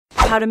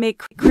how to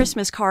make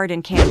Christmas card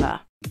in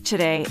Canva.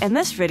 Today, in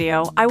this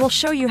video, I will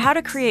show you how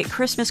to create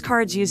Christmas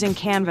cards using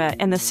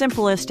Canva in the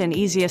simplest and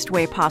easiest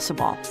way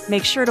possible.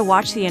 Make sure to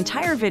watch the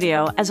entire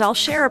video as I'll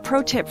share a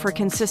pro tip for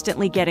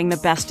consistently getting the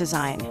best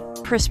design.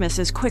 Christmas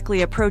is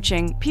quickly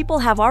approaching, people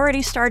have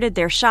already started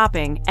their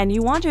shopping, and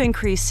you want to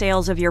increase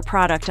sales of your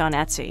product on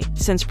Etsy.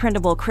 Since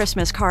printable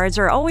Christmas cards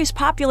are always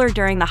popular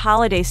during the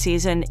holiday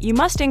season, you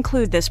must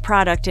include this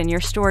product in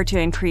your store to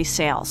increase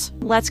sales.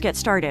 Let's get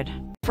started.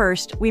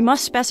 First, we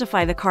must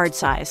specify the card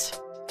size.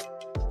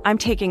 I'm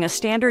taking a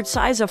standard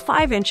size of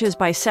 5 inches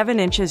by 7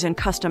 inches in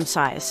custom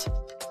size.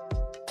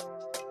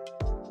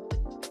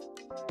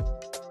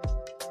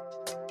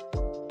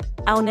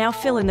 I'll now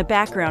fill in the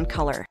background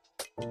color.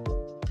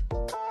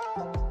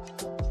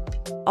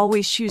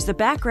 Always choose the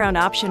background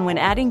option when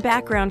adding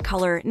background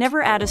color.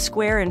 Never add a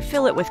square and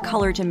fill it with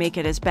color to make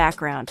it as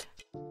background.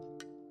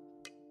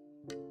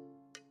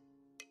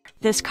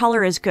 This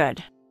color is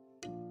good.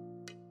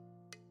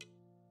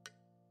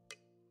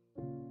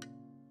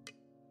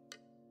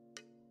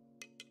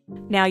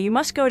 Now you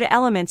must go to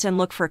Elements and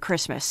look for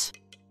Christmas.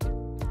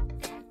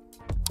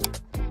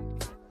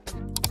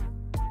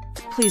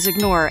 Please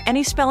ignore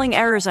any spelling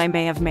errors I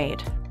may have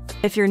made.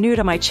 If you're new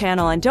to my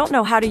channel and don't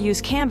know how to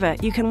use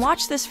Canva, you can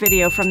watch this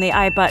video from the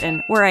I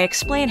button, where I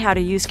explain how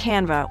to use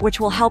Canva, which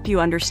will help you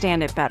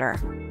understand it better.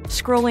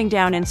 Scrolling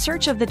down in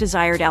search of the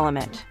desired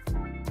element.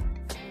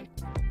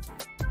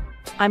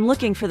 I'm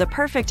looking for the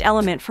perfect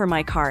element for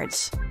my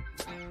cards.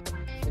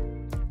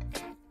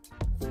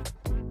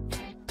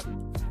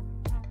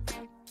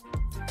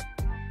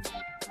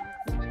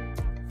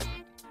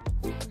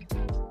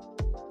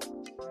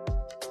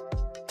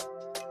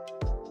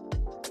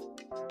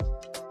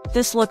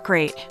 This looked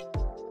great.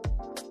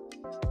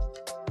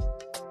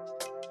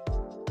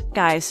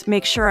 Guys,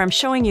 make sure I'm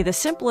showing you the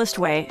simplest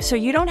way so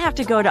you don't have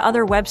to go to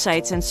other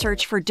websites and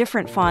search for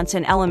different fonts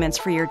and elements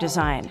for your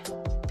design.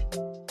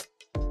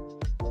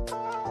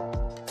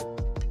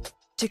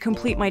 To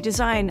complete my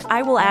design,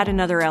 I will add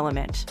another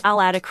element. I'll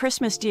add a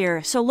Christmas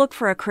deer, so look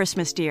for a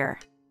Christmas deer.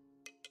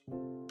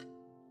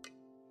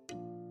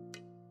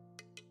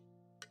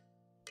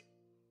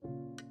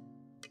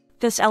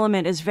 This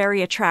element is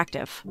very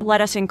attractive.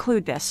 Let us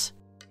include this.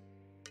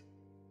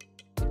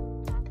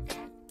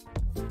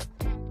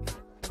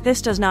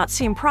 This does not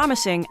seem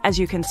promising, as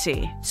you can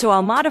see, so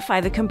I'll modify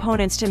the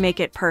components to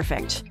make it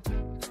perfect.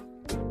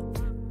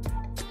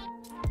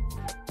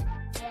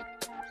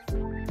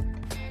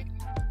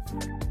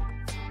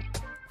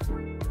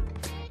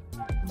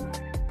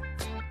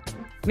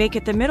 Make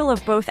it the middle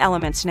of both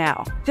elements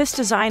now. This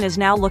design is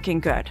now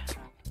looking good.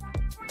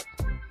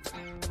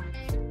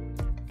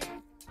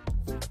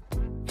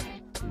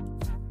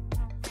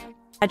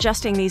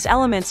 Adjusting these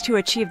elements to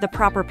achieve the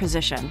proper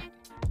position.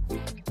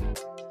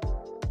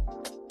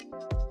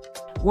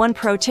 One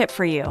pro tip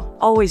for you: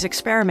 always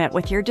experiment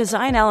with your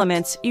design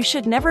elements. You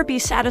should never be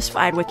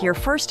satisfied with your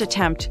first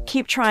attempt.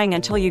 Keep trying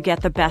until you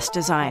get the best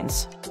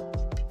designs.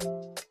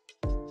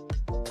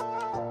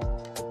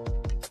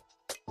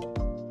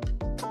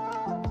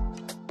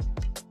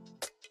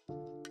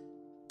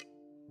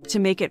 To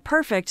make it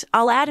perfect,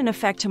 I'll add an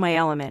effect to my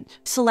element.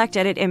 Select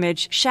Edit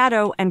Image,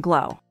 Shadow, and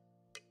Glow.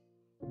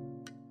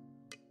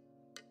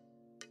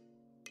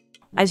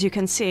 As you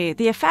can see,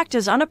 the effect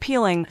is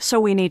unappealing, so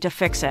we need to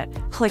fix it.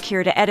 Click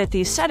here to edit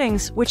these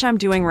settings, which I'm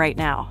doing right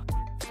now.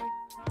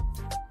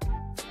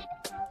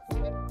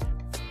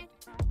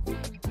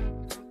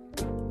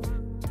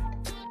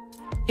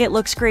 It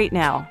looks great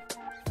now.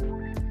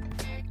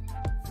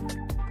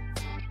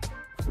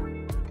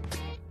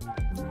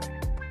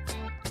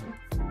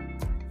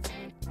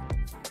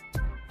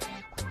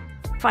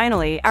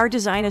 Finally, our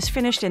design is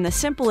finished in the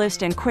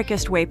simplest and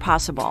quickest way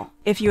possible.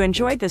 If you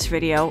enjoyed this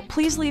video,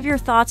 please leave your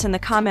thoughts in the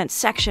comments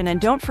section and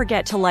don't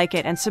forget to like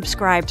it and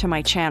subscribe to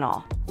my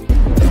channel.